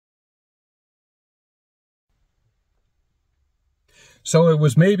So it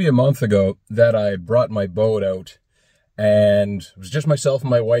was maybe a month ago that I brought my boat out, and it was just myself and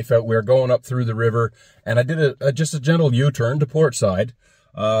my wife out. We were going up through the river, and I did just a gentle U-turn to port side.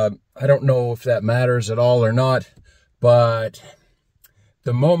 I don't know if that matters at all or not, but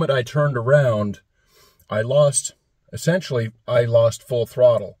the moment I turned around, I lost full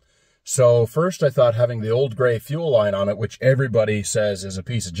throttle. So first I thought having the old gray fuel line on it, which everybody says is a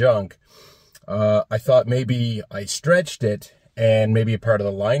piece of junk, I thought maybe I stretched it and maybe a part of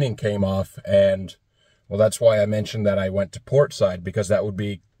the lining came off, and well, that's why I mentioned that I went to port side, because that would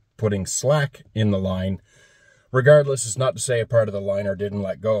be putting slack in the line. Regardless, it's not to say a part of the liner didn't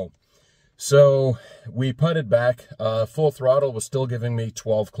let go. So we putted back. Full throttle was still giving me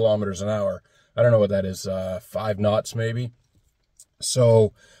 12 kilometers an hour. I don't know what that is, 5 knots maybe.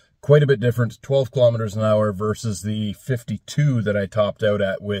 So quite a bit different, 12 kilometers an hour versus the 52 that I topped out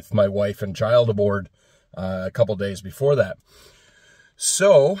at with my wife and child aboard a couple days before that.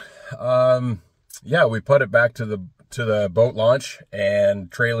 So, yeah, we put it back to the boat launch and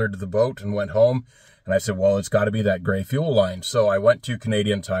trailered the boat and went home. And I said, well, it's got to be that gray fuel line. So I went to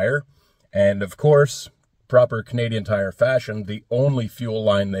Canadian Tire, and of course, proper Canadian Tire fashion, the only fuel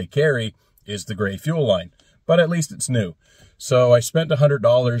line they carry is the gray fuel line. But at least it's new. So I spent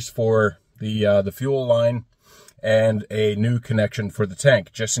 $100 for the fuel line and a new connection for the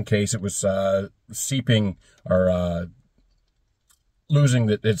tank, just in case it was seeping or losing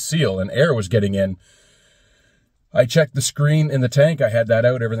its seal and air was getting in. I checked the screen in the tank. I had that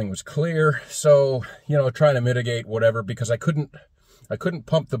out. Everything was clear. So, you know, trying to mitigate whatever, because I couldn't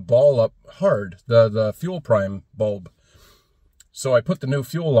pump the ball up hard, the fuel prime bulb. So I put the new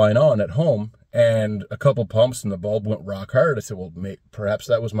fuel line on at home, and a couple pumps and the bulb went rock hard. I said, well, perhaps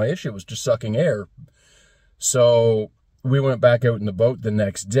that was my issue. It was just sucking air. So we went back out in the boat the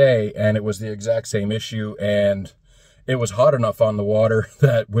next day, and it was the exact same issue. And it was hot enough on the water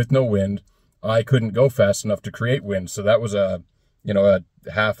that with no wind, I couldn't go fast enough to create wind. So that was a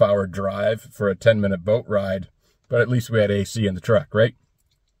half-hour drive for a 10-minute boat ride. But at least we had AC in the truck, right?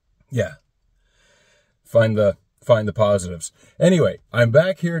 Yeah. Find the positives. Anyway, I'm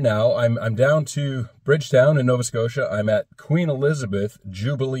back here now. I'm down to Bridgetown in Nova Scotia. I'm at Queen Elizabeth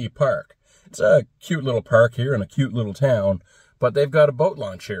Jubilee Park. It's a cute little park here in a cute little town, but they've got a boat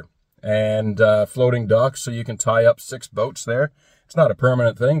launch here and floating docks, so you can tie up 6 boats there. It's not a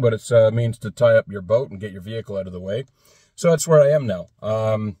permanent thing, but it's a means to tie up your boat and get your vehicle out of the way. So that's where I am now.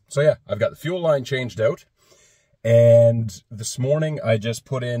 So yeah, I've got the fuel line changed out. And this morning, I just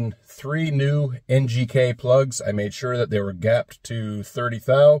put in 3 new NGK plugs. I made sure that they were gapped to 30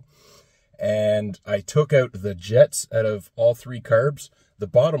 thou. And I took out the jets out of all 3 carbs. The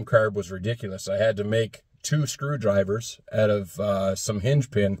bottom carb was ridiculous. I had to make 2 screwdrivers out of some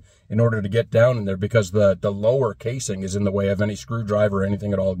hinge pin in order to get down in there, because the lower casing is in the way of any screwdriver or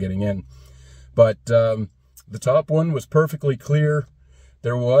anything at all getting in. But the top one was perfectly clear.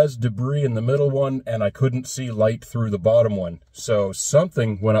 There was debris in the middle one, and I couldn't see light through the bottom one. So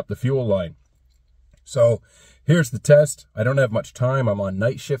something went up the fuel line. So here's the test. I don't have much time. I'm on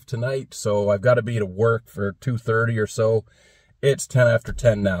night shift tonight, so I've got to be to work for 2:30 or so. It's 10 after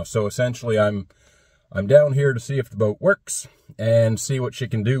 10 now. So essentially I'm down here to see if the boat works and see what she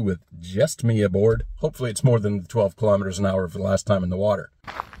can do with just me aboard. Hopefully it's more than 12 kilometers an hour for the last time in the water.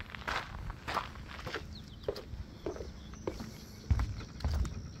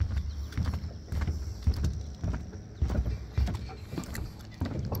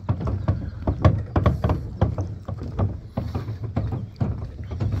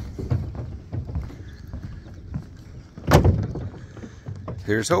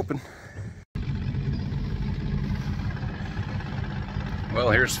 Here's hoping. Well,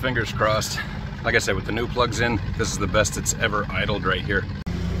 here's fingers crossed. Like I said, with the new plugs in, this is the best it's ever idled right here.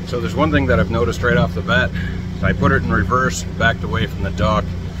 So there's one thing that I've noticed right off the bat. I put it in reverse, backed away from the dock.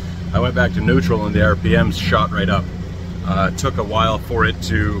 I went back to neutral and the RPMs shot right up. It took a while for it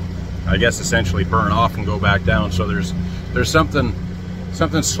to, I guess, essentially burn off and go back down. So there's something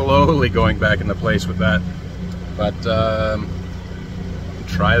slowly going back into place with that. But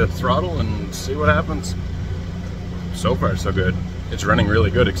try the throttle and see what happens. So far so good. It's running really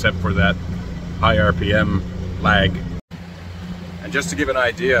good, except for that high RPM lag. And just to give an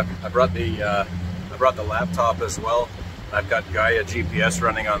idea, I brought the laptop as well. I've got Gaia GPS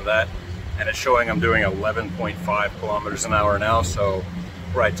running on that, and it's showing I'm doing 11.5 kilometers an hour now. So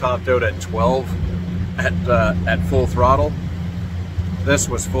where I topped out at 12 at full throttle, this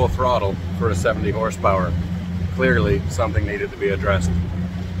was full throttle for a 70 horsepower. Clearly something needed to be addressed.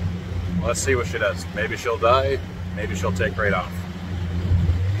 Let's see what she does. Maybe she'll die, maybe she'll take right off.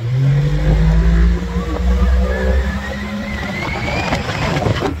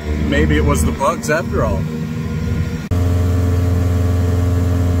 maybe it was the bugs after all.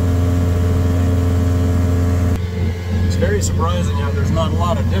 It's very surprising how there's not a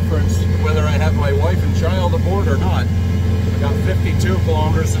lot of difference whether I have my wife and child aboard or not. I got 52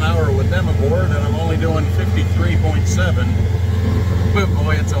 kilometers an hour with them aboard, and I'm only doing 53.7. But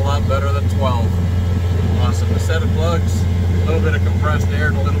boy, it's a lot better than 12. Awesome. A set of plugs, a little bit of compressed air,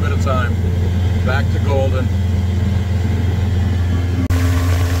 and a little bit of time. Back to golden.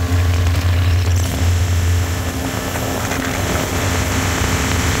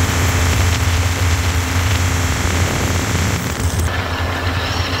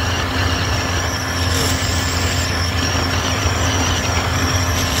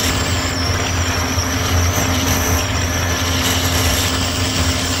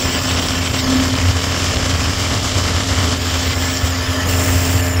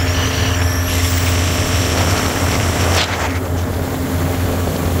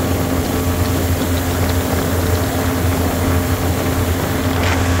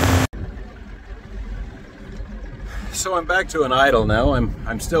 So I'm back to an idle now.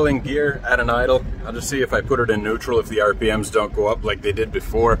 I'm still in gear at an idle. I'll just see if I put it in neutral if the RPMs don't go up like they did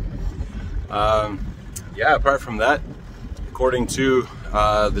before. Yeah, apart from that, according to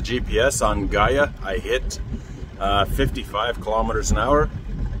the GPS on Gaia, I hit 55 kilometers an hour.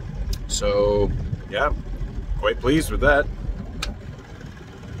 So yeah, quite pleased with that.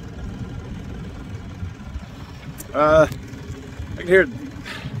 I can hear,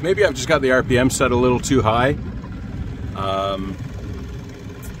 maybe I've just got the RPM set a little too high.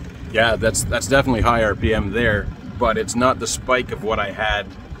 Yeah, that's definitely high RPM there, but it's not the spike of what I had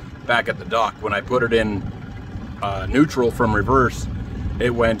back at the dock. When I put it in neutral from reverse,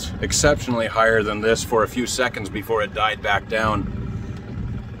 it went exceptionally higher than this for a few seconds before it died back down.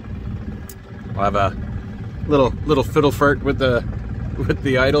 I'll have a little fiddle fart with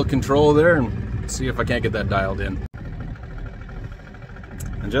the idle control there and see if I can't get that dialed in.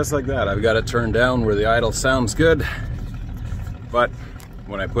 And just like that, I've got it turned down where the idle sounds good, but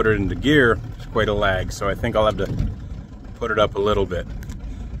when I put it into gear, it's quite a lag, so I think I'll have to put it up a little bit.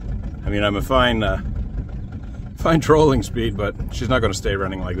 I mean, I'm a fine trolling speed, but she's not going to stay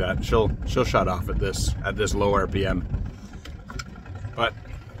running like that. She'll shut off at this low RPM. But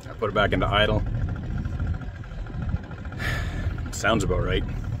I put it back into idle. Sounds about right,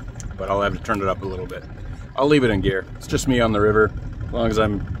 but I'll have to turn it up a little bit. I'll leave it in gear. It's just me on the river. As long as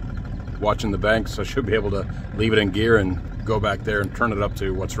I'm watching the banks, I should be able to leave it in gear and go back there and turn it up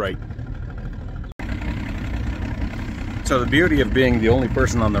to what's right. So the beauty of being the only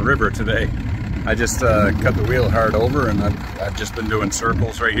person on the river today, I just cut the wheel hard over, and I've just been doing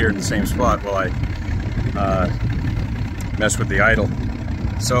circles right here in the same spot while I mess with the idle.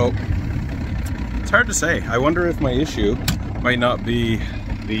 So it's hard to say. I wonder if my issue might not be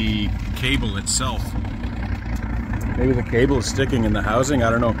the cable itself. Maybe the cable is sticking in the housing,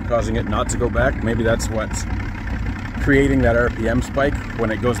 I don't know, causing it not to go back. Maybe that's what's creating that RPM spike. When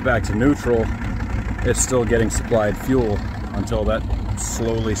it goes back to neutral, it's still getting supplied fuel until that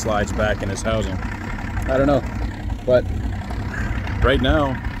slowly slides back in its housing. I don't know, but right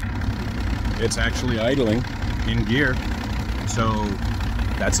now it's actually idling in gear, so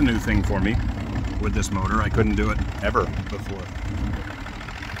that's a new thing for me with this motor. I couldn't do it ever before.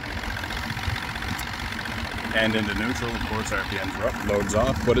 And into neutral, of course, RPMs are up, loads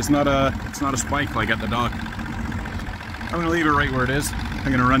off, but it's not a spike like at the dock. I'm gonna leave it right where it is.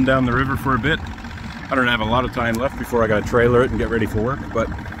 I'm gonna run down the river for a bit. I don't have a lot of time left before I gotta trailer it and get ready for work, but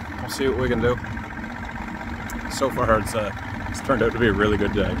we'll see what we can do. So far, it's turned out to be a really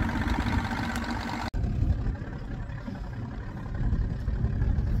good day.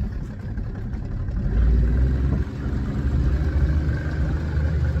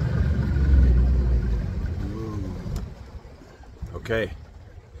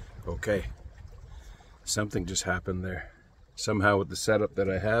 Okay. Something just happened there. Somehow with the setup that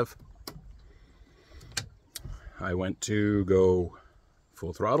I have, I went to go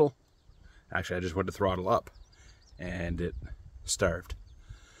full throttle. Actually, I just went to throttle up and it starved.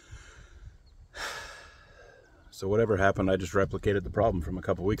 So whatever happened, I just replicated the problem from a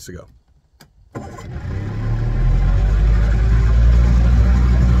couple weeks ago.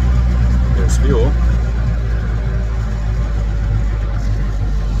 There's fuel.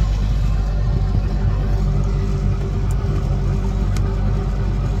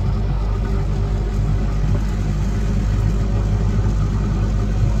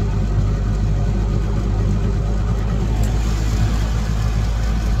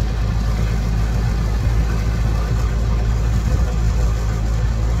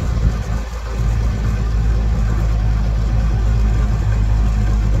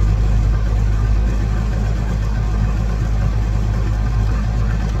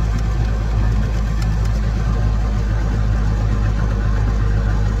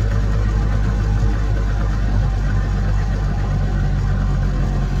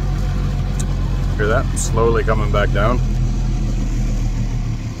 that? Slowly coming back down.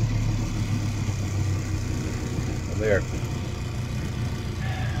 There.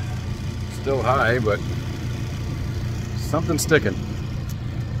 Still high, but something's sticking.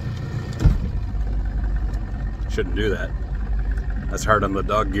 Shouldn't do that. That's hard on the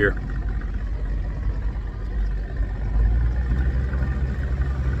dog gear.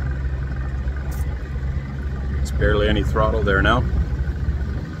 There's barely any throttle there now.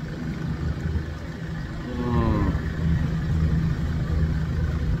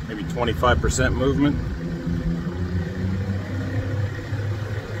 Maybe 25% movement.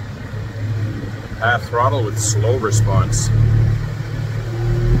 Half throttle with slow response.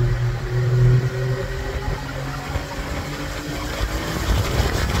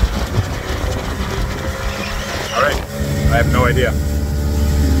 Alright, I have no idea.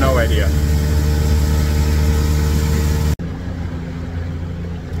 No idea.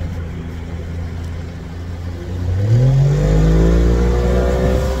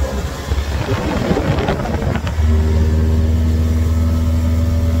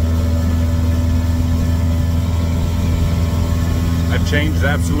 Changed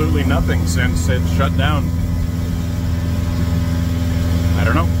absolutely nothing since it shut down. I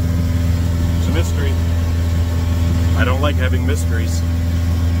don't know. It's a mystery. I don't like having mysteries.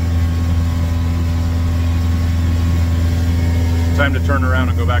 Time to turn around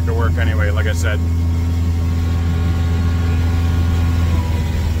and go back to work anyway, like I said.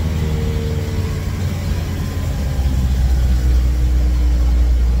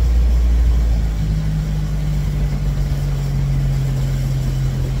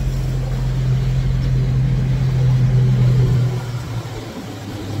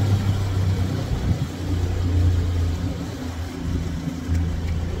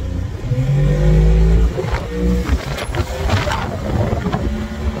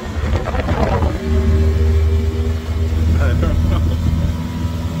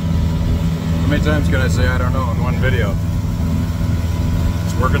 How many times can I say I don't know in one video?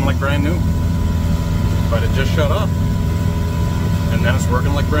 It's working like brand new, but it just shut off, and then it's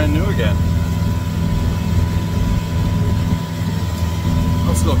working like brand new again.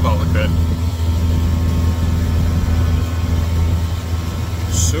 I'll still call it good.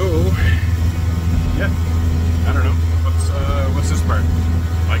 So, yeah, I don't know. What's this part?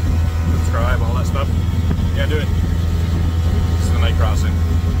 Like, subscribe, all that stuff. Yeah, do it. This is the night crossing.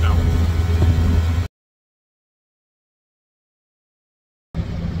 No.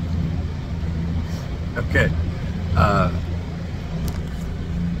 Okay,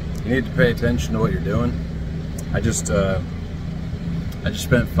 you need to pay attention to what you're doing. I just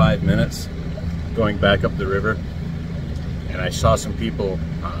spent 5 minutes going back up the river, and I saw some people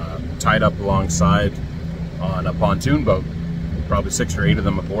tied up alongside on a pontoon boat, probably 6 or 8 of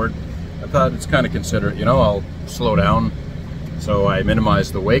them aboard. I thought it's kind of considerate, you know, I'll slow down. So I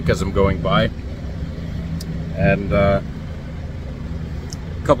minimized the wake as I'm going by, and a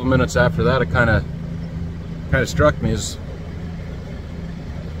couple minutes after that, it kind of struck me as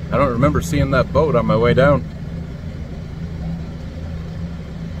I don't remember seeing that boat on my way down.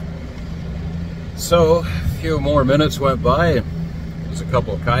 So a few more minutes went by. There's a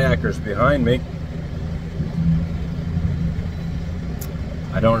couple of kayakers behind me.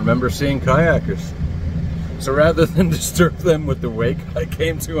 I don't remember seeing kayakers. So rather than disturb them with the wake, I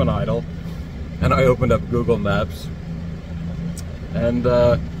came to an idle and I opened up Google Maps, and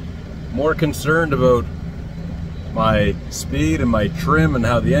more concerned about my speed and my trim and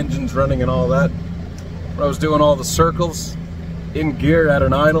how the engine's running and all that. I was doing all the circles in gear at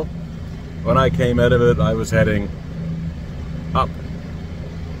an idle. When I came out of it, I was heading up,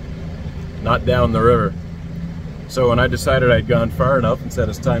 not down the river. So when I decided I'd gone far enough and said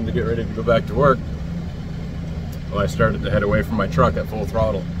it's time to get ready to go back to work, well, I started to head away from my truck at full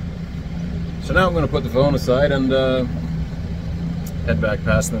throttle. So now I'm going to put the phone aside and head back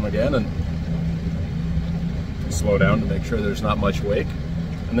past them again and slow down to make sure there's not much wake,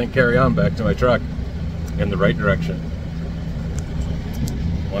 and then carry on back to my truck in the right direction.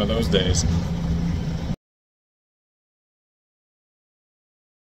 One of those days.